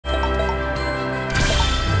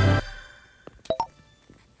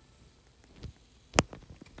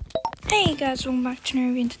Hey guys, welcome back to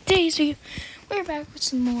Nervy, and today's video, we're back with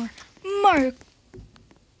some more Mario.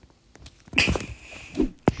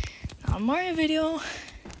 Not a Mario video.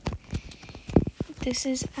 This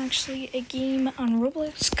is actually a game on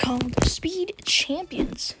Roblox called Speed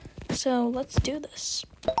Champions. So let's do this.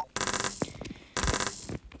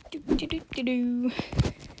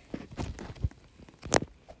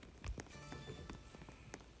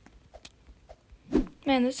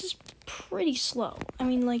 Man, this is pretty slow. I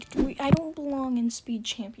mean, like, I don't belong in Speed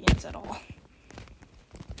Champions at all.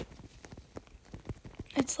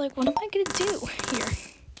 It's like, what am I gonna do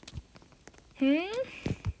here?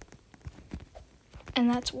 And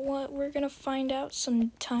that's what we're gonna find out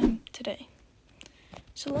sometime today.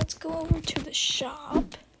 So let's go over to the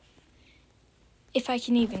shop. If I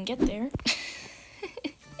can even get there.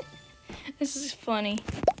 This is funny.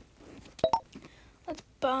 Let's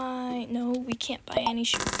buy... No, we can't buy any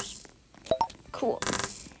shoes. Cool.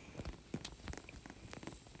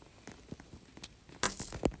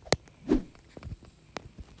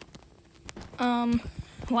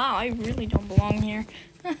 Wow, I really don't belong here.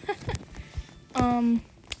 How am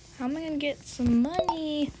I gonna get some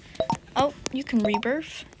money? Oh, you can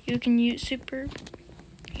rebirth. You can super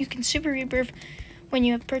rebirth when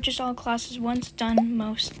you have purchased all classes once. Done.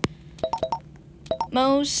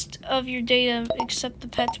 Most of your data except the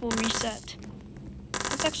pets will reset.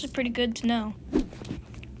 That's actually pretty good to know.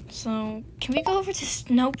 So, can we go over to this?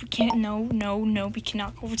 Nope, we can't. No, we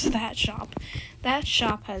cannot go over to that shop. That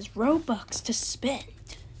shop has Robux to spend.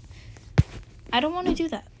 I don't want to do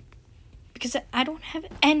that. Because I don't have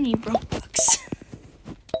any Robux.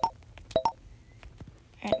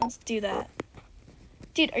 Alright, let's do that.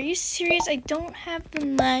 Dude, are you serious? I don't have the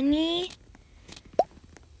money.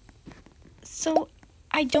 So,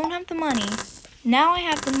 I don't have the money. Now I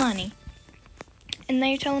have the money. And now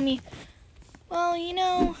you're telling me, well, you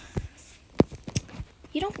know,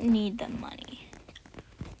 you don't need the money.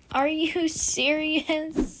 Are you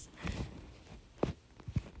serious?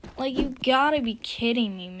 Like, you gotta be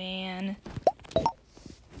kidding me, man.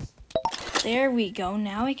 There we go.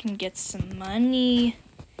 Now I can get some money.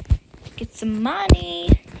 Get some money.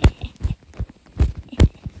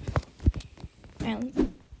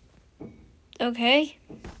 Okay.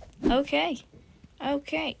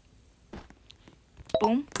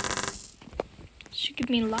 Boom. Should give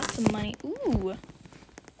me lots of money. Ooh.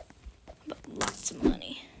 But lots of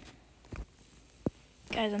money.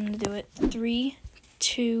 Guys, I'm gonna do it. 3,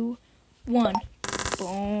 2, 1.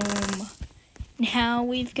 Boom. Now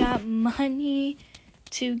we've got money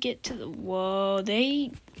to get to the... Whoa,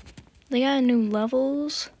 they got new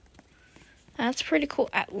levels. That's pretty cool.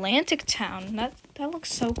 Atlantic Town. That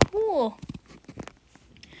looks so cool.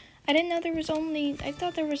 I didn't know there was only... I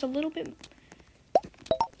thought there was a little bit...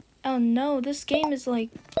 Oh no, this game is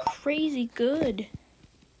like crazy good.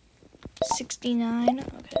 69.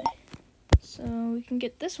 Okay. So we can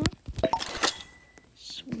get this one.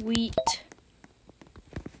 Sweet.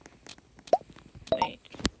 Wait.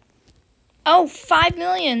 Oh, 5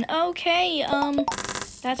 million. Okay.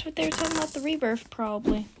 That's what they were talking about, the rebirth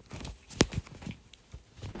probably.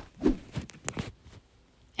 And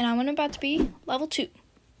I'm about to be level 2.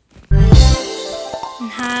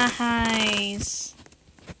 Nice.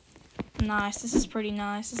 Nice. This is pretty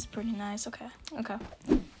nice. Okay.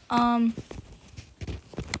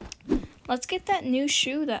 Let's get that new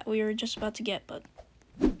shoe that we were just about to get, but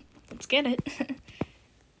let's get it.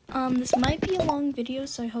 This might be a long video,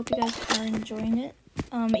 so I hope you guys are enjoying it.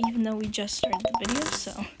 Even though we just started the video,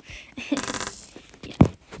 so yeah.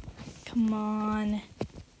 Come on.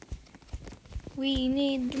 We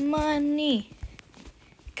need money.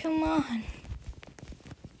 Come on.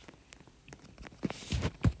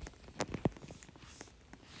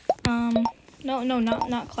 No,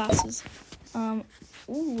 not classes.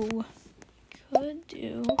 Ooh, could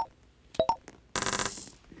do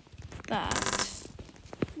that.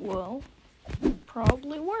 Will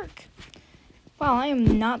probably work. Wow, I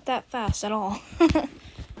am not that fast at all.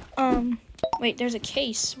 Wait, there's a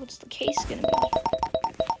case. What's the case gonna be?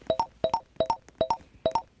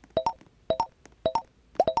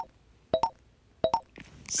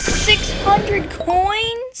 600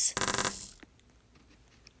 coins?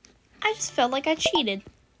 I just felt like I cheated.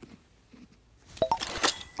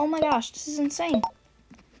 Oh my gosh, this is insane.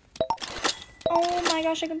 Oh my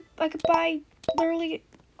gosh, I could buy literally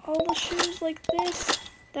all the shoes like this,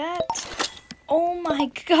 that. Oh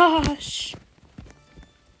my gosh.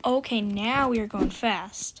 Okay, now we are going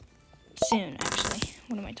fast. Soon, actually.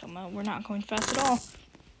 What am I talking about? We're not going fast at all.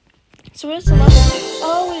 So what does the level do?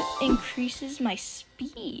 Oh, it increases my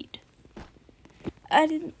speed. I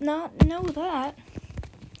did not know that.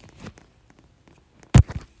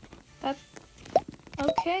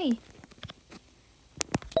 Okay.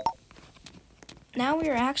 Now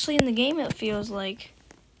we're actually in the game, it feels like.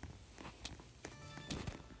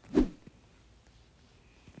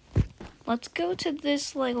 Let's go to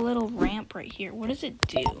this like little ramp right here. What does it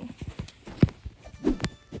do?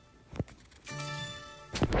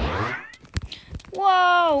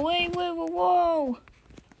 Whoa! Wait, whoa!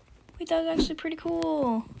 Wait, that was actually pretty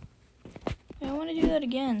cool. Wait, I want to do that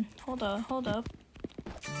again. Hold up.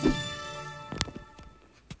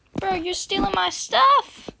 Bro, you're stealing my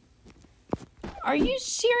stuff! Are you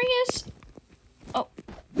serious? Oh.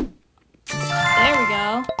 There we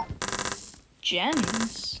go.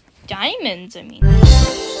 Gems. Diamonds, I mean.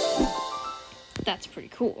 That's pretty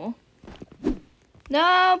cool.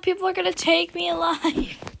 No, people are gonna take me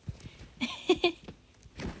alive.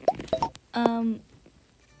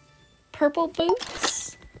 Purple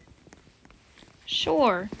boots?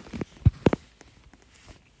 Sure.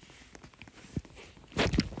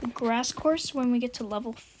 The grass course when we get to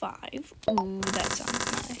level 5. Ooh, that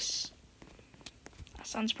sounds nice. That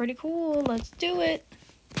sounds pretty cool. Let's do it.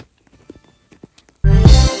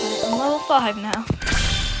 Alright, I'm level 5 now.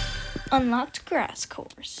 Unlocked grass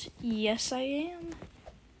course. Yes, I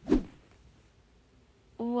am.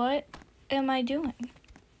 What am I doing?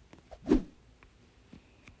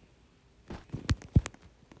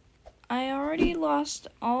 I already lost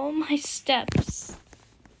all my steps.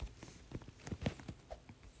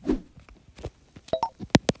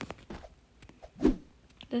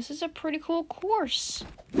 This is a pretty cool course.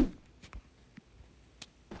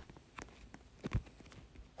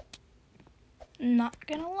 Not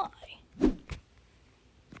gonna lie.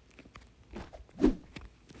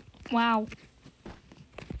 Wow.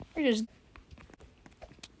 We're just...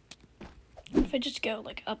 If I just go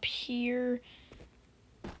like up here...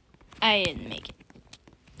 I didn't make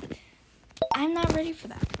it. I'm not ready for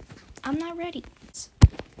that. I'm not ready.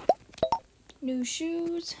 New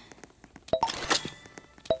shoes.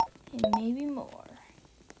 And maybe more.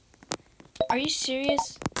 Are you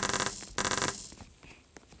serious?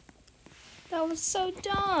 That was so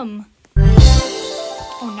dumb.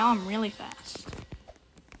 Oh, now I'm really fast.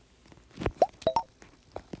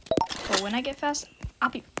 But when I get fast, I'll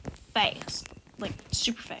be fast. Like,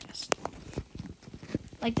 super fast.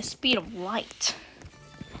 Like the speed of light.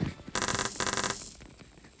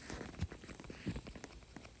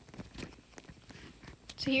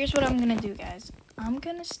 So here's what I'm gonna do, guys. I'm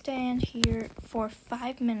gonna stand here for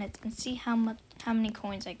 5 minutes and see how many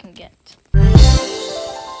coins I can get.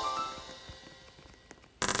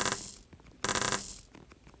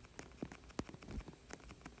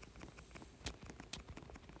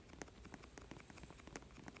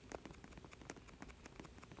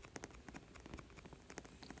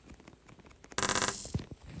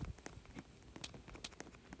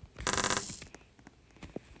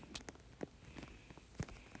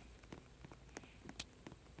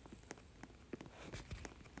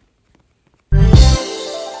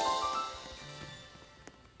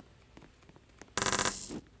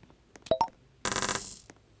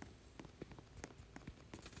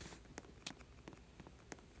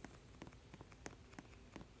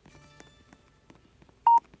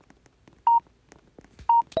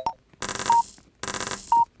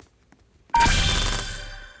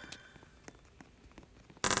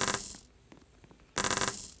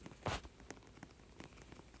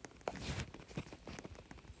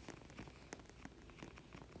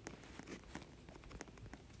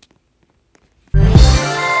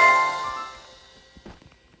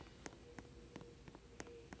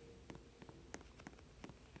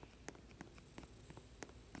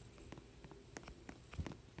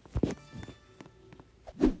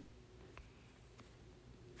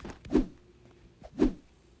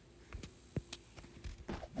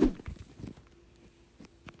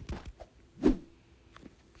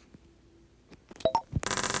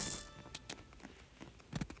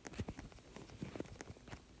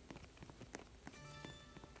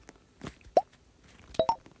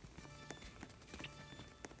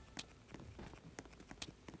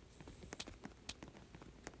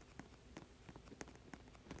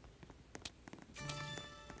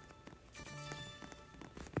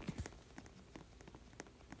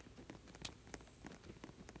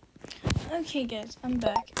 Okay guys, I'm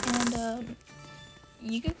back, and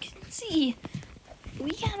you can see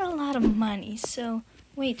we got a lot of money. So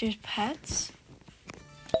wait, there's pets?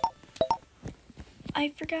 I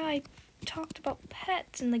forgot I talked about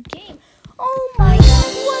pets in the game. Oh my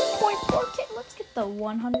god, 1.4k. Let's get the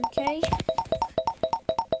 100k.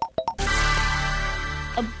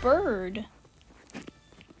 A bird.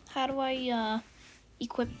 How do I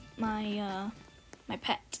equip my my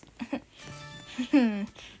pet?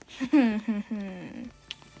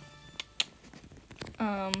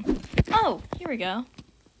 Oh, here we go.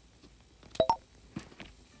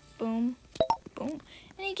 Boom, boom.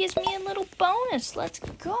 And he gives me a little bonus. Let's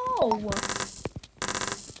go.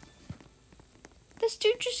 This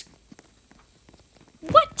dude just...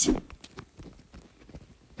 What?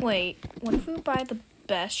 Wait, what if we buy the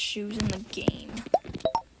best shoes in the game?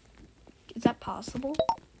 Is that possible?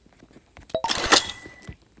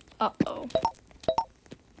 Uh-oh.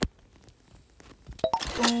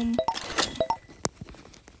 Boom.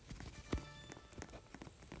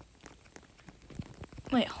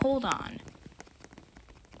 Wait, hold on.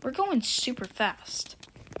 We're going super fast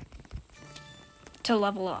to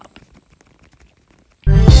level up.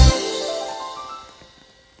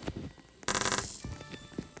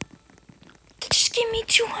 Just give me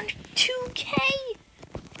 202K?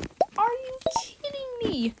 Are you kidding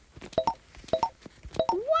me?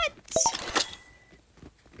 What?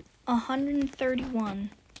 131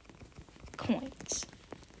 coins.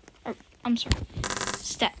 Or, I'm sorry,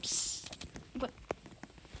 steps. What?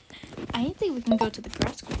 I think we can go to the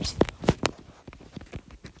grass course now.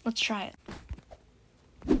 Let's try it.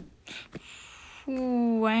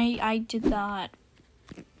 Ooh, I did that.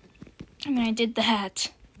 I did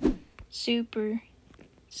that. Super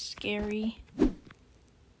scary.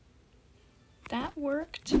 That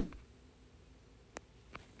worked.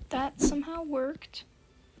 That somehow worked.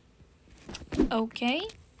 Okay.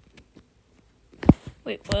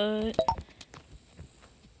 Wait, what?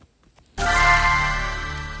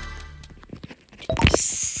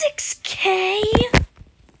 $6K?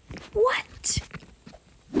 What?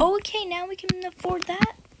 Okay, now we can afford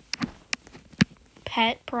that.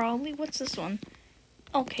 Pet, probably. What's this one?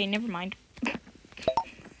 Okay, never mind.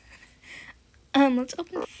 Let's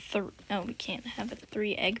open oh, we can't have a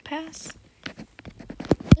 3 egg pass?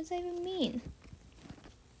 What does that even mean?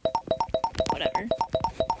 Whatever.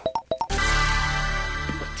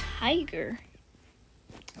 A tiger.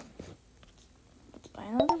 Let's buy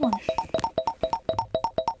another one.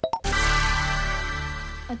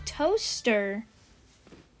 A toaster.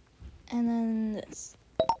 And then this.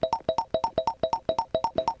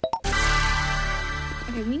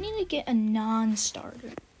 Okay, we need to get a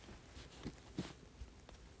non-starter.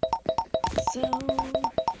 So,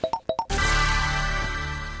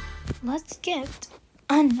 let's get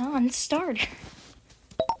a non-starter.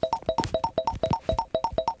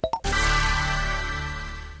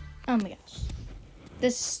 Oh my gosh.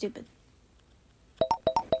 This is stupid.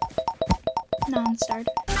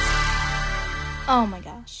 Non-starter. Oh my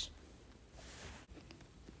gosh.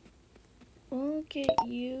 We'll get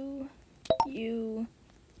you.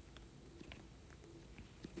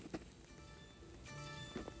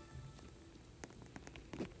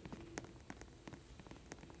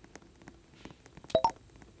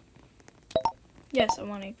 Yes, I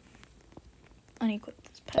want to unequip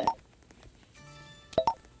this pet.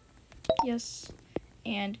 Yes,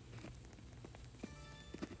 and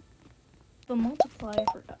the multiplier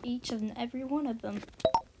for each and every one of them.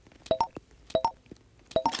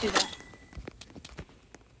 Let's do that.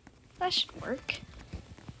 That should work.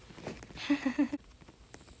 Is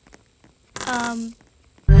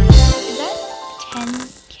that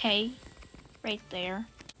 10K right there?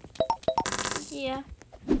 Yeah.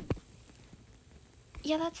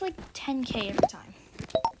 Yeah, that's like 10K every time.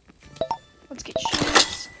 Let's get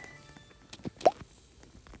shoes.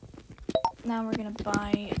 Now we're gonna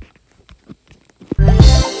buy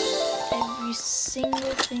every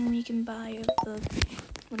single thing we can buy of the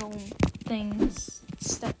little things.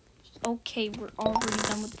 Okay, we're already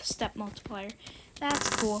done with the step multiplier. That's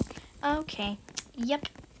cool. Okay. Yep.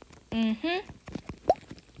 I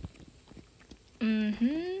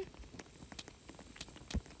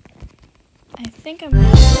think I'm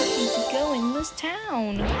not ready to go in this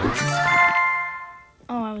town.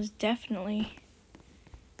 Oh, I'm definitely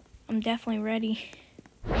ready.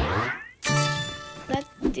 That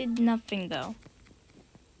did nothing though.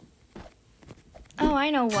 Oh, I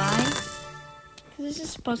know why. This is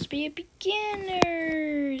supposed to be a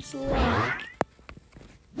beginner's luck.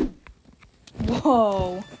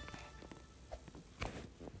 Whoa.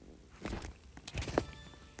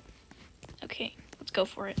 Okay, let's go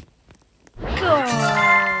for it. Go!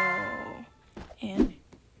 And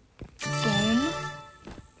boom.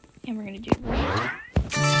 And we're gonna do one.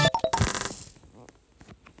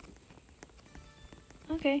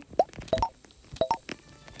 Okay.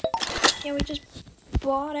 Yeah, we just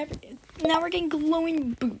bought everything. Now we're getting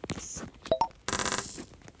glowing boots.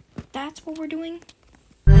 That's what we're doing?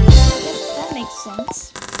 Yep, that makes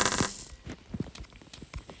sense.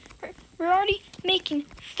 We're already making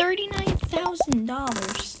 39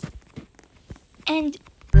 $2,000. And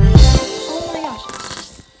oh my gosh,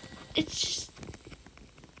 it's just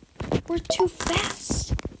we're too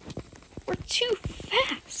fast. We're too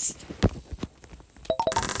fast.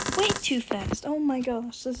 Way too fast. Oh my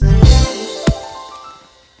gosh, this is crazy.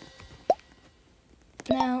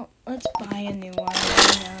 Now, let's buy a new one.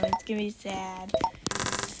 No, it's gonna be sad.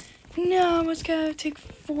 No, it's gonna take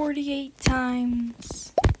 48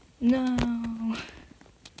 times. No.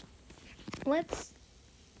 Let's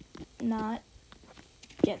not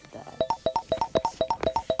get that.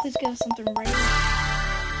 Let's go something right.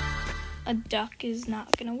 A duck is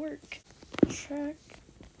not gonna work. Check.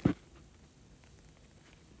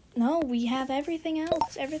 No, we have everything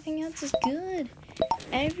else. Everything else is good.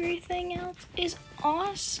 Everything else is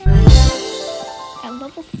awesome. At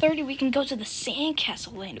level 30, we can go to the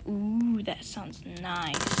sandcastle land. Ooh, that sounds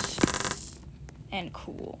nice and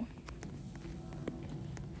cool.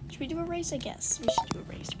 Should we do a race? I guess we should do a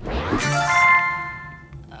race.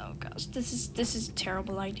 Oh gosh, this is a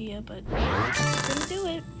terrible idea, but we're gonna do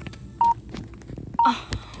it. Oh,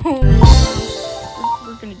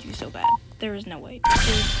 we're gonna do so bad. There is no way.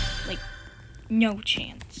 There's like no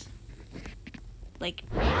chance. Like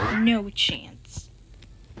no chance.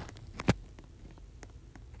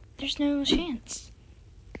 There's no chance.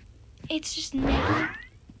 It's just never.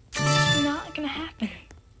 It's not gonna happen.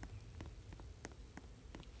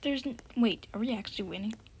 Wait, are we actually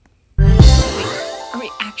winning? Wait, are we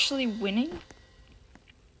actually winning?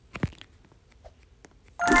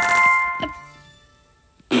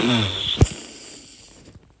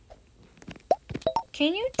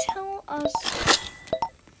 Can you tell us?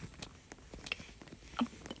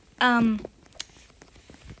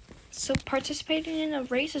 So participating in a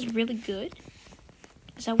race is really good?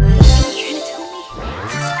 Is that what this game is trying to tell me?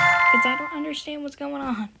 Because I don't understand what's going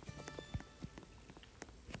on.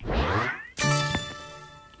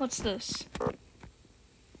 What's this?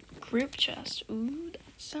 Group chest. Ooh, that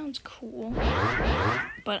sounds cool.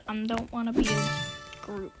 But I don't want to be a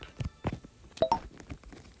group.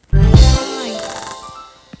 Why?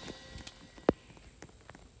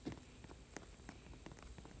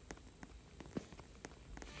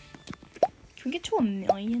 Can we get to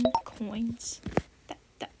 1,000,000 coins?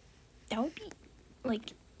 That would be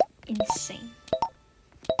like insane.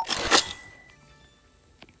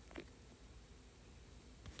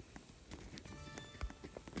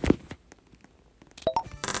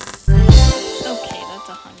 Okay, that's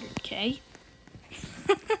 100K.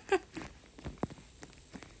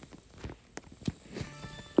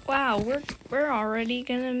 Wow, we're already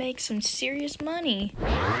gonna make some serious money.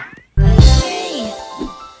 Okay.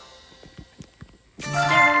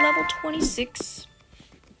 Yeah, we're level 26.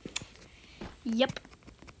 Yep.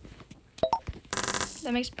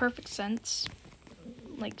 That makes perfect sense.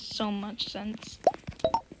 Like, so much sense.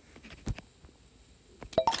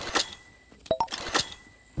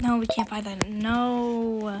 No, we can't buy that.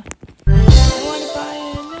 No. I want to buy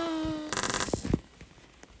it. No.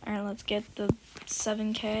 Alright, let's get the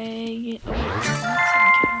 7K. Oh, wait, not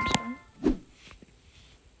 7K, I'm sorry.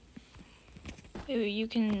 Wait, you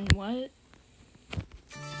can, what?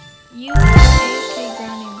 Use AFK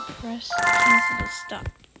grounding, press cancel to stop.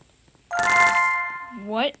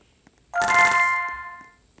 What?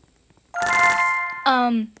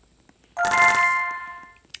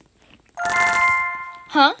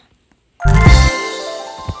 Huh? So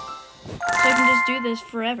I can just do this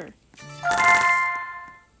forever.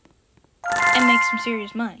 And make some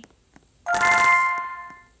serious money.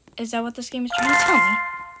 Is that what this game is trying to tell me?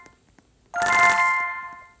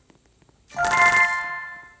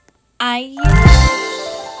 I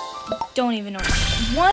don't even know. What?